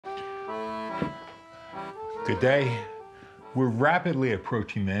Good day. We're rapidly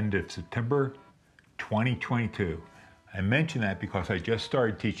approaching the end of September 2022. I mention that because I just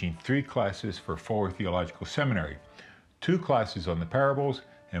started teaching 3 classes for Fuller Theological Seminary, 2 classes on the parables,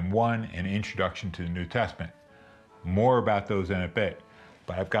 and 1 an introduction to the New Testament. More about those in a bit,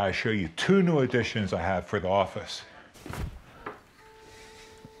 but I've got to show you 2 new additions I have for the office.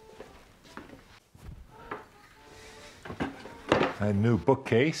 A new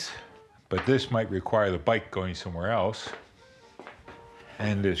bookcase, but this might require the bike going somewhere else.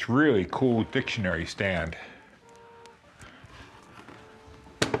 And this really cool dictionary stand,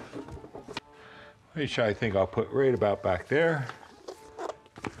 which I think I'll put right about back there.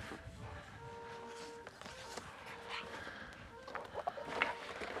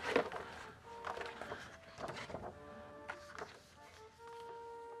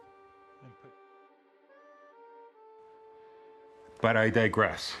 But I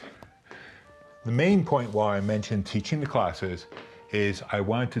digress. The main point while I mentioned teaching the classes is I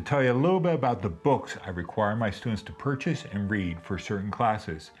wanted to tell you a little bit about the books I require my students to purchase and read for certain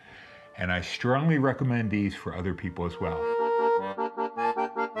classes. And I strongly recommend these for other people as well.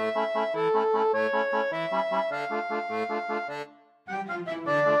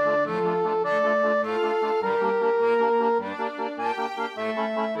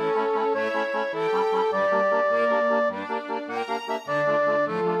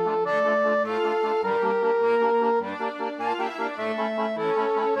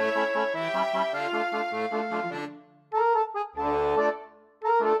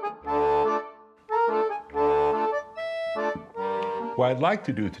 What I'd like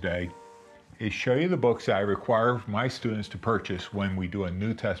to do today is show you the books that I require my students to purchase when we do a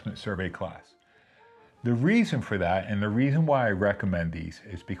New Testament survey class. The reason for that, and the reason why I recommend these,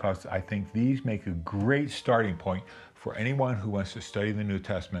 is because I think these make a great starting point for anyone who wants to study the New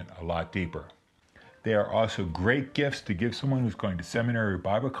Testament a lot deeper. They are also great gifts to give someone who's going to seminary or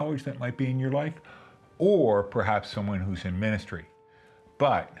Bible college that might be in your life, or perhaps someone who's in ministry.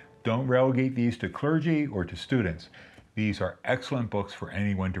 But don't relegate these to clergy or to students. These are excellent books for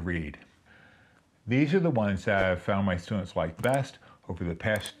anyone to read. These are the ones that I've found my students like best over the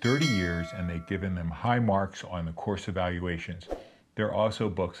past 30 years, and they've given them high marks on the course evaluations. They're also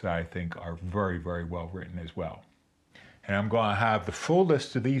books that I think are very, very well written as well. And I'm going to have the full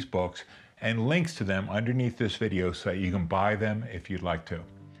list of these books and links to them underneath this video so that you can buy them if you'd like to.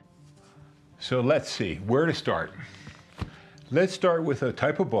 So let's see, where to start. Let's start with a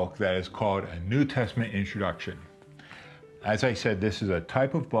type of book that is called a New Testament Introduction. As I said, this is a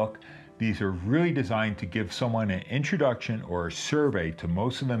type of book. These are really designed to give someone an introduction or a survey to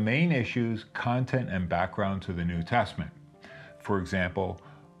most of the main issues, content, and background to the New Testament. For example,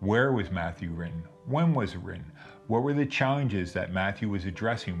 where was Matthew written? When was it written? What were the challenges that Matthew was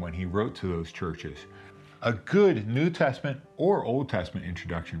addressing when he wrote to those churches? A good New Testament or Old Testament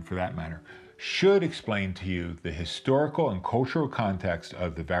introduction, for that matter, should explain to you the historical and cultural context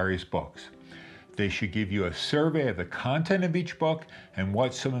of the various books. They should give you a survey of the content of each book and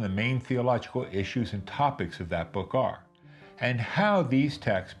what some of the main theological issues and topics of that book are, and how these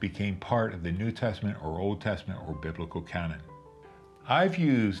texts became part of the New Testament or Old Testament or biblical canon. I've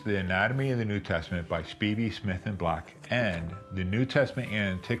used The Anatomy of the New Testament by Spivey, Smith, and Black, and The New Testament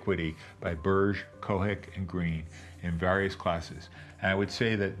and Antiquity by Burge, Cohick, and Green in various classes. And I would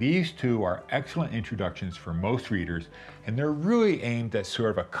say that these 2 are excellent introductions for most readers, and they're really aimed at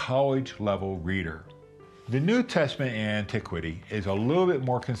sort of a college-level reader. The New Testament and Antiquity is a little bit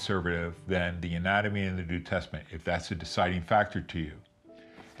more conservative than The Anatomy of the New Testament, if that's a deciding factor to you.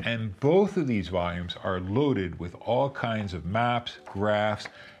 And both of these volumes are loaded with all kinds of maps, graphs,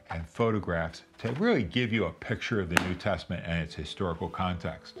 and photographs to really give you a picture of the New Testament and its historical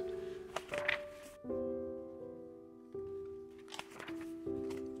context.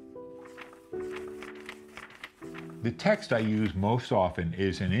 The text I use most often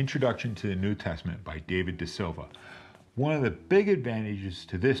is an Introduction to the New Testament by David DeSilva. One of the big advantages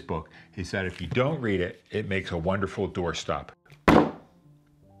to this book is that if you don't read it, it makes a wonderful doorstop.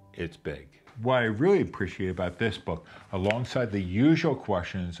 It's big. What I really appreciate about this book, alongside the usual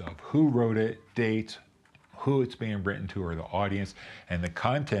questions of who wrote it, dates, who it's being written to or the audience, and the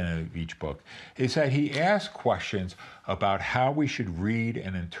content of each book, is that he asks questions about how we should read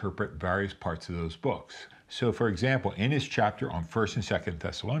and interpret various parts of those books. So for example, in his chapter on 1st and 2nd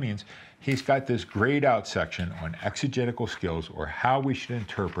Thessalonians, he's got this grayed out section on exegetical skills, or how we should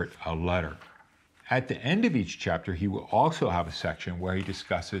interpret a letter. At the end of each chapter, he will also have a section where he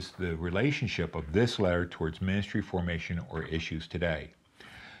discusses the relationship of this letter towards ministry formation or issues today.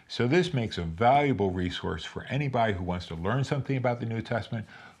 So this makes a valuable resource for anybody who wants to learn something about the New Testament,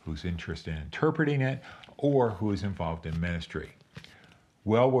 who's interested in interpreting it, or who is involved in ministry.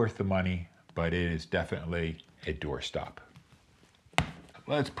 Well worth the money, but it is definitely a doorstop.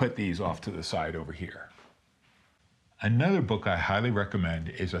 Let's put these off to the side over here. Another book I highly recommend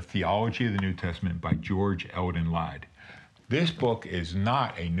is A Theology of the New Testament by George Eldon Ladd. This book is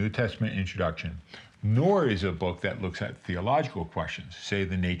not a New Testament introduction, nor is it a book that looks at theological questions, say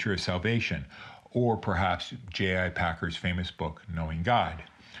the nature of salvation, or perhaps J.I. Packer's famous book, Knowing God.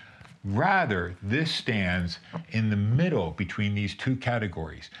 Rather, this stands in the middle between these two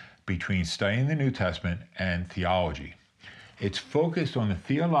categories, between studying the New Testament and theology. It's focused on the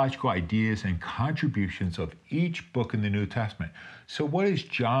theological ideas and contributions of each book in the New Testament. So what is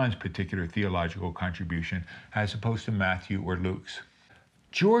John's particular theological contribution as opposed to Matthew or Luke's?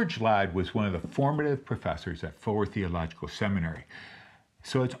 George Ladd was one of the formative professors at Fuller Theological Seminary.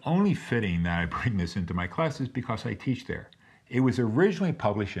 So it's only fitting that I bring this into my classes because I teach there. It was originally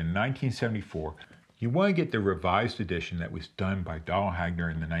published in 1974. You want to get the revised edition that was done by Donald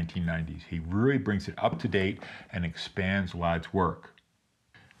Hagner in the 1990s. He really brings it up to date and expands Ladd's work.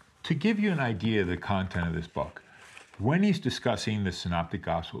 To give you an idea of the content of this book, when he's discussing the Synoptic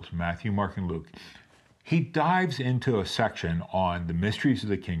Gospels, Matthew, Mark, and Luke, he dives into a section on the mysteries of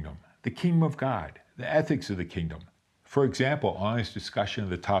the kingdom of God, the ethics of the kingdom. For example, on his discussion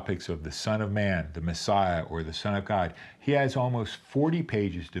of the topics of the Son of Man, the Messiah, or the Son of God, he has almost 40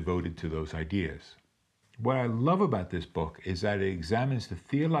 pages devoted to those ideas. What I love about this book is that it examines the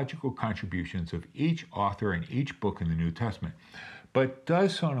theological contributions of each author in each book in the New Testament, but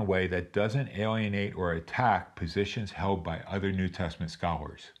does so in a way that doesn't alienate or attack positions held by other New Testament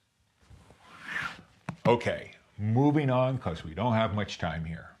scholars. Okay, moving on because we don't have much time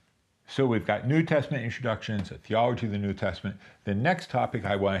here. So we've got New Testament introductions, a theology of the New Testament. The next topic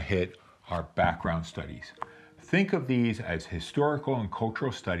I want to hit are background studies. Think of these as historical and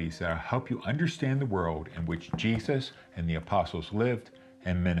cultural studies that will help you understand the world in which Jesus and the apostles lived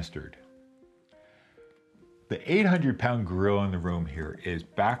and ministered. The 800-pound gorilla in the room here is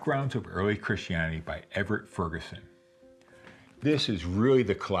Backgrounds of Early Christianity by Everett Ferguson. This is really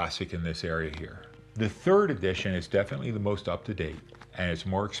the classic in this area here. The third edition is definitely the most up-to-date, and it's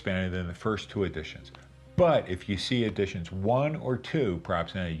more expanded than the first two editions. But if you see editions 1 or 2,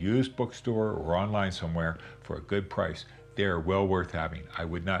 perhaps in a used bookstore or online somewhere for a good price, they are well worth having. I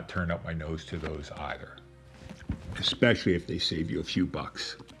would not turn up my nose to those either, especially if they save you a few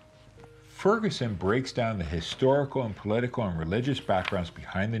bucks. Ferguson breaks down the historical and political and religious backgrounds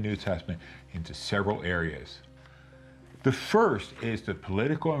behind the New Testament into several areas. The first is the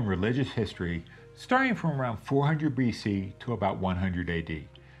political and religious history starting from around 400 BC to about 100 AD.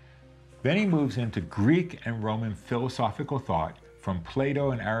 Then he moves into Greek and Roman philosophical thought from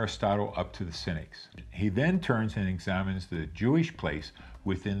Plato and Aristotle up to the Cynics. He then turns and examines the Jewish place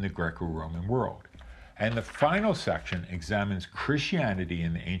within the Greco-Roman world. And the final section examines Christianity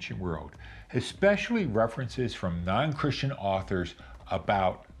in the ancient world, especially references from non-Christian authors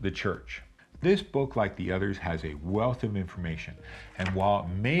about the church. This book, like the others, has a wealth of information, and while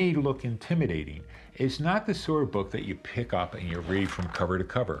it may look intimidating, it's not the sort of book that you pick up and you read from cover to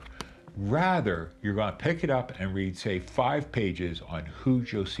cover. Rather, you're going to pick it up and read, say, 5 pages on who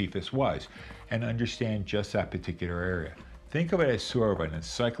Josephus was and understand just that particular area. Think of it as sort of an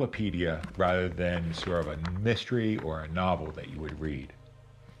encyclopedia rather than sort of a mystery or a novel that you would read.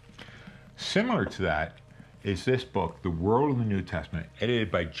 Similar to that is this book, The World of the New Testament,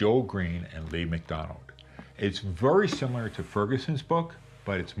 edited by Joel Green and Lee McDonald. It's very similar to Ferguson's book,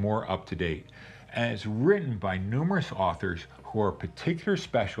 but it's more up to date. And it's written by numerous authors who are particular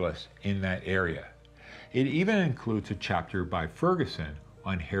specialists in that area. It even includes a chapter by Ferguson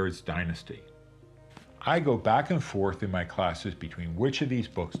on Herod's dynasty. I go back and forth in my classes between which of these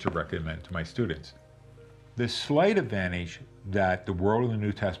books to recommend to my students. The slight advantage that the World of the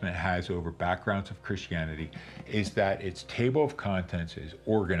New Testament has over Backgrounds of Christianity is that its table of contents is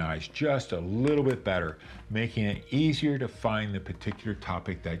organized just a little bit better, making it easier to find the particular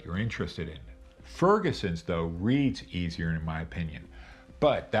topic that you're interested in. Ferguson's, though, reads easier in my opinion,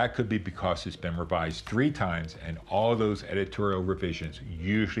 but that could be because it's been revised 3 times and all those editorial revisions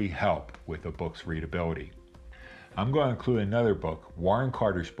usually help with a book's readability. I'm going to include another book, Warren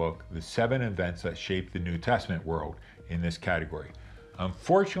Carter's book, The 7 Events That Shaped the New Testament World, in this category.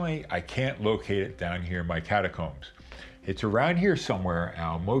 Unfortunately, I can't locate it down here in my catacombs. It's around here somewhere, and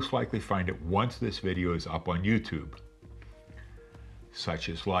I'll most likely find it once this video is up on YouTube. Such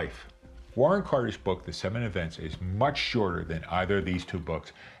is life. Warren Carter's book, The 7 Events, is much shorter than either of these 2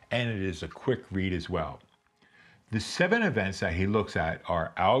 books, and it is a quick read as well. The 7 events that he looks at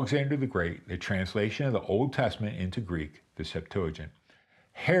are Alexander the Great, the translation of the Old Testament into Greek, the Septuagint,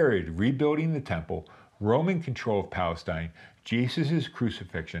 Herod rebuilding the temple, Roman control of Palestine, Jesus'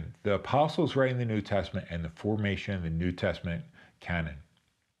 crucifixion, the apostles writing the New Testament, and the formation of the New Testament canon.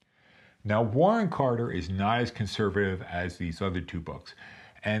 Now, Warren Carter is not as conservative as these other two books,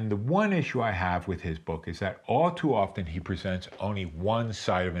 and the one issue I have with his book is that all too often he presents only one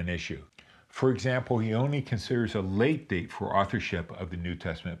side of an issue. For example, he only considers a late date for authorship of the New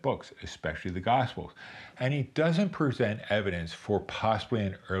Testament books, especially the Gospels, and he doesn't present evidence for possibly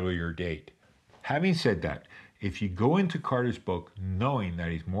an earlier date. Having said that, if you go into Carter's book knowing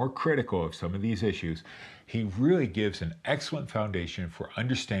that he's more critical of some of these issues, he really gives an excellent foundation for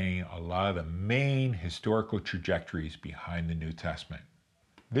understanding a lot of the main historical trajectories behind the New Testament.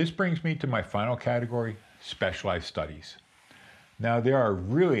 This brings me to my final category, specialized studies. Now, there are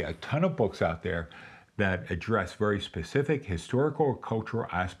really a ton of books out there that address very specific historical or cultural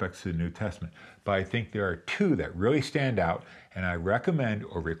aspects of the New Testament, but I think there are two that really stand out, and I recommend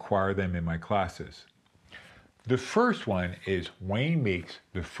or require them in my classes. The first one is Wayne Meeks,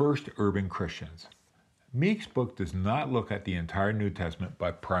 The First Urban Christians. Meeks' book does not look at the entire New Testament,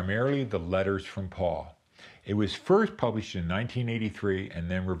 but primarily the letters from Paul. It was first published in 1983 and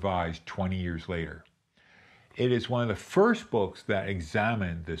then revised 20 years later. It is one of the first books that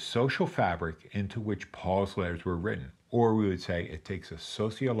examined the social fabric into which Paul's letters were written, or we would say it takes a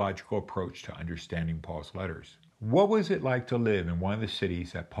sociological approach to understanding Paul's letters. What was it like to live in one of the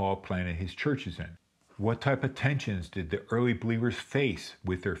cities that Paul planted his churches in? What type of tensions did the early believers face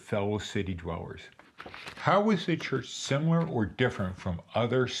with their fellow city dwellers? How was the church similar or different from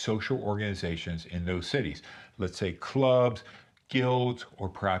other social organizations in those cities? Let's say clubs, guilds, or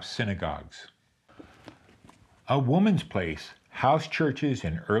perhaps synagogues. A Woman's Place, House Churches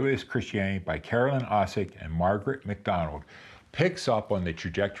in Earliest Christianity by Carolyn Osiek and Margaret MacDonald picks up on the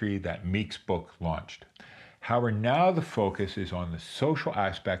trajectory that Meeks' book launched. However, now the focus is on the social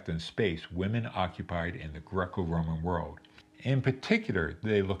aspect and space women occupied in the Greco-Roman world. In particular,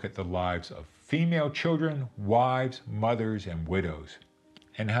 they look at the lives of female children, wives, mothers, and widows,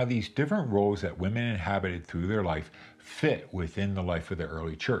 and how these different roles that women inhabited through their life fit within the life of the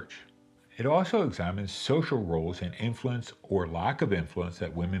early church. It also examines social roles and influence or lack of influence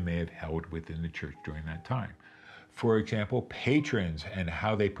that women may have held within the church during that time. For example, patrons and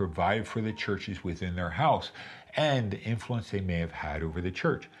how they provided for the churches within their house and the influence they may have had over the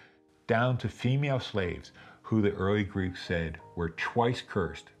church, down to female slaves who the early Greeks said were twice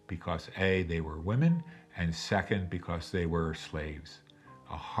cursed because A, they were women, and second, because they were slaves.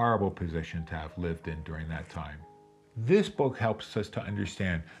 A horrible position to have lived in during that time. This book helps us to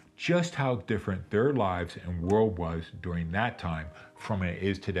understand just how different their lives and world was during that time from it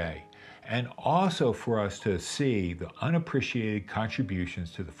is today, and also for us to see the unappreciated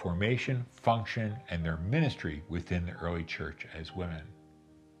contributions to the formation, function, and their ministry within the early church as women.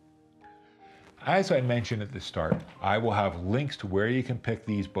 As I mentioned at the start, I will have links to where you can pick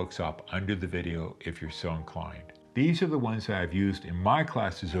these books up under the video if you're so inclined. These are the ones that I've used in my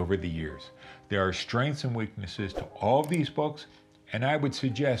classes over the years. There are strengths and weaknesses to all of these books, and I would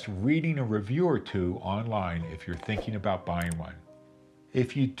suggest reading a review or two online if you're thinking about buying one.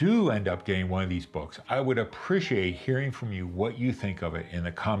 If you do end up getting one of these books, I would appreciate hearing from you what you think of it in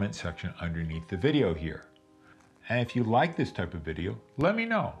the comment section underneath the video here. And if you like this type of video, let me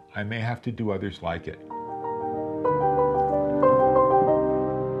know. I may have to do others like it.